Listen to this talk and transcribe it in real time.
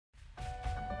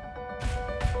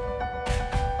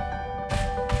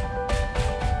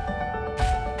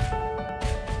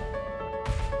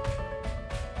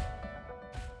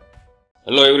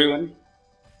Hello everyone,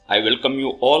 I welcome you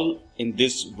all in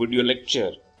this video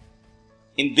lecture.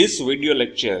 In this video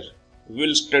lecture, we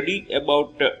will study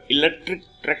about electric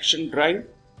traction drive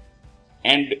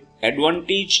and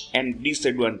advantage and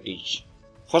disadvantage.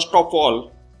 First of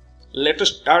all, let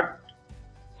us start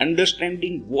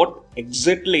understanding what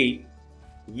exactly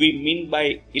we mean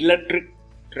by electric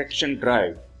traction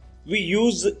drive. We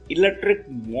use electric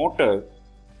motor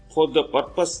for the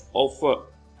purpose of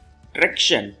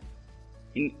traction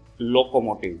in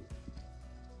locomotive.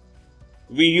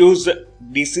 We use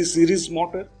DC series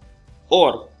motor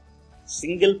or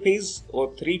single phase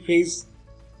or three phase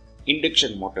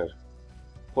induction motor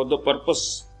for the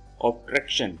purpose of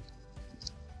traction.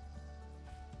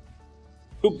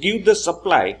 To give the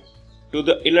supply to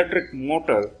the electric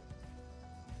motor,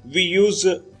 we use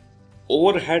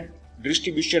overhead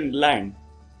distribution line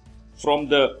from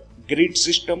the grid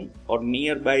system or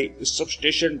nearby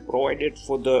substation provided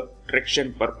for the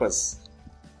traction purpose.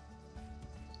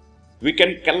 We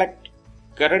can collect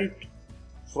current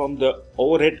from the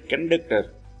overhead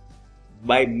conductor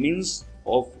by means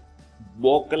of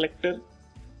bow collector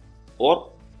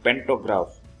or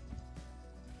pantograph.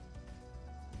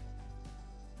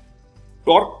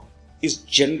 Torque is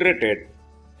generated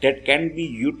that can be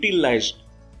utilized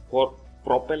for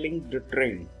propelling the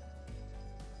train.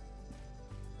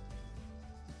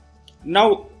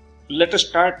 Now let us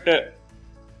start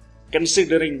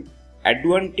considering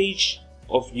advantage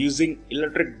of using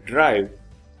electric drive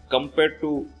compared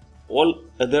to all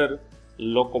other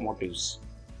locomotives.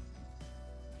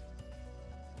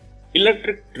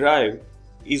 Electric drive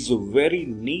is very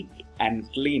neat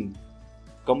and clean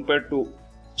compared to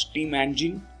steam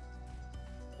engine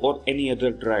or any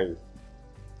other drive,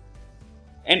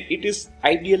 and it is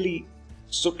ideally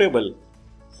suitable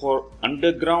for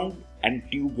underground and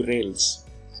tube rails.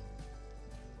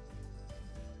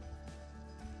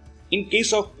 In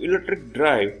case of electric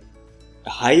drive, a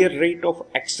higher rate of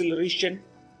acceleration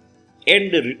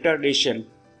and retardation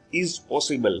is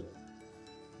possible.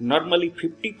 Normally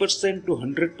 50% to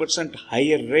 100%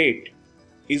 higher rate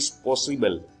is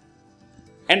possible,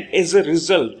 and as a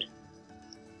result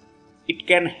it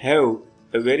can have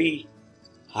a very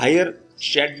higher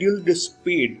scheduled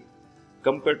speed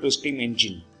compared to steam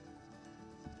engine.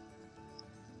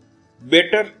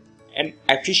 Better and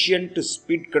efficient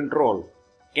speed control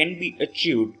can be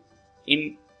achieved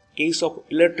in case of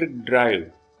electric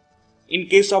drive. In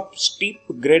case of steep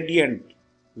gradient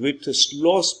with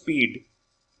slow speed,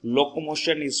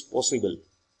 locomotion is possible.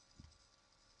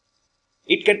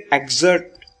 It can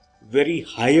exert very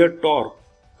higher torque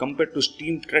compared to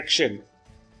steam traction,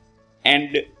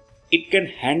 and it can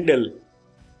handle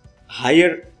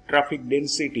higher traffic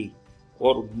density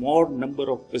or more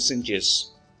number of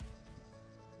passengers.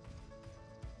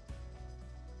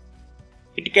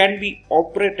 It can be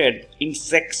operated in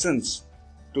sections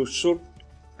to suit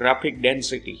traffic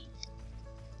density.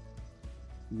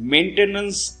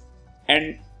 Maintenance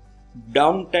and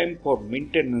downtime for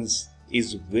maintenance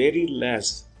is very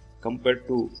less compared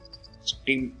to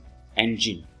steam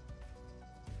engine.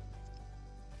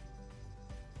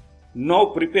 No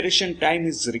preparation time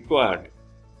is required,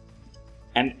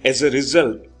 and as a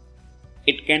result,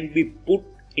 it can be put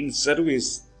in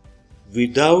service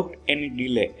without any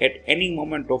delay. At any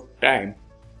moment of time,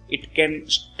 it can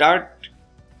start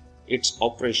its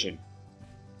operation.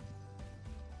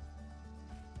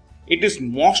 It is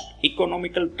most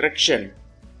economical traction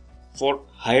for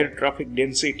higher traffic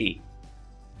density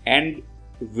and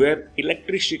where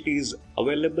electricity is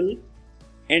available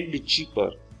and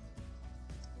cheaper.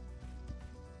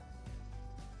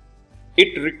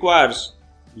 It requires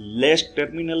less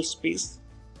terminal space,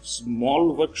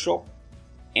 small workshop,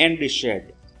 and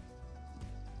shed.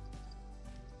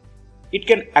 It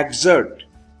can exert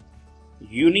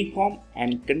uniform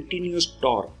and continuous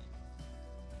torque,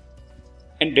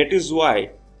 and that is why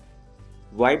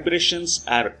vibrations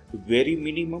are very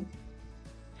minimum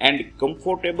and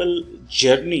comfortable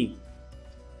journey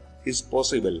is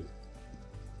possible.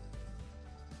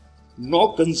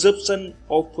 No consumption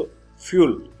of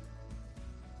fuel.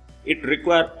 It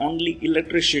requires only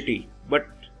electricity, but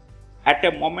at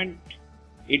a moment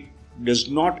it does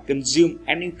not consume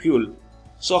any fuel,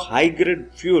 so high grade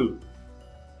fuel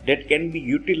that can be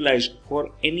utilized for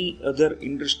any other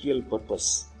industrial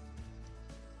purpose.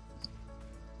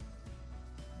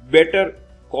 Better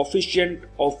coefficient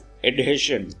of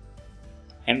adhesion,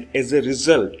 and as a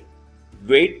result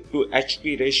weight to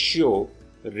HP ratio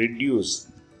reduce.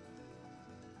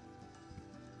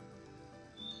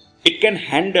 It can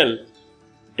handle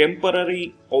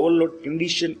temporary overload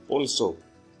condition also.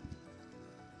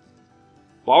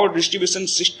 Power distribution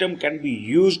system can be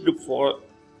used for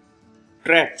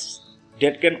tracks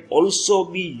that can also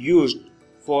be used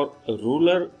for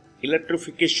rural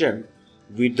electrification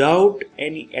without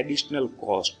any additional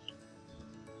cost.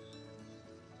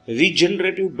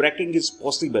 Regenerative braking is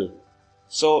possible.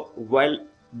 So while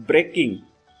braking,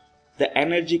 the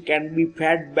energy can be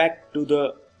fed back to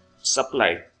the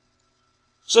supply.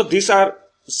 So these are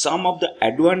some of the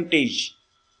advantages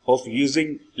of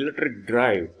using electric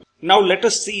drive. Now let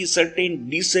us see certain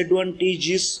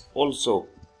disadvantages also.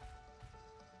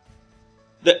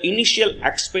 The initial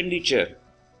expenditure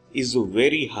is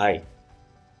very high,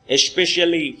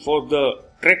 especially for the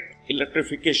track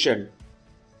electrification.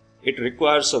 It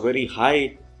requires a very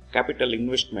high capital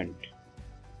investment,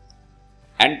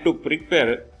 and to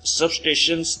prepare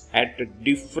substations at a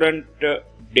different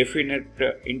definite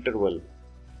interval.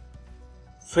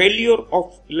 Failure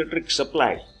of electric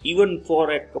supply, even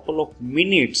for a couple of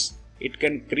minutes, it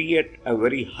can create a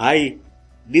very high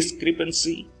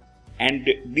discrepancy and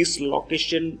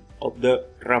dislocation of the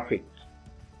traffic.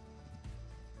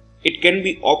 It can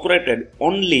be operated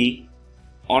only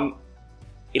on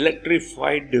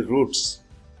electrified routes.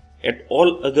 At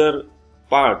all other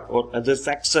part or other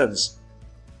sections,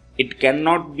 it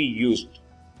cannot be used.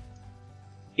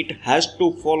 It has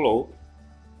to follow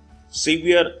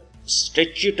severe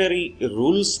statutory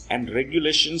rules and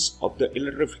regulations of the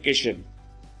electrification.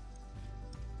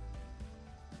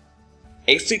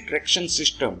 AC traction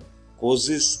system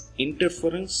causes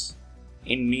interference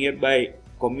in nearby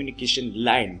communication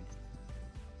line,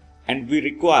 and we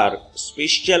require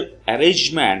special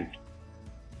arrangement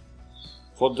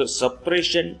for the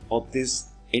suppression of this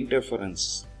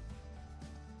interference.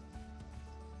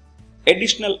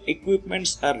 Additional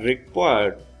equipments are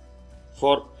required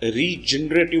for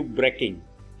regenerative braking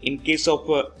in case of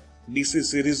a DC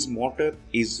series motor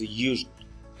is used,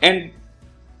 and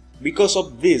because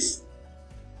of this,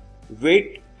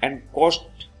 weight and cost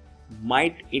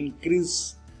might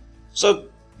increase. So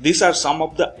these are some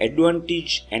of the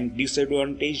advantage and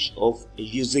disadvantage of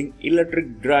using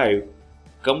electric drive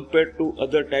compared to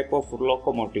other type of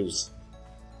locomotives.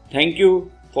 Thank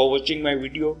you for watching my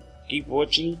video. Keep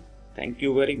watching. Thank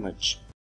you very much.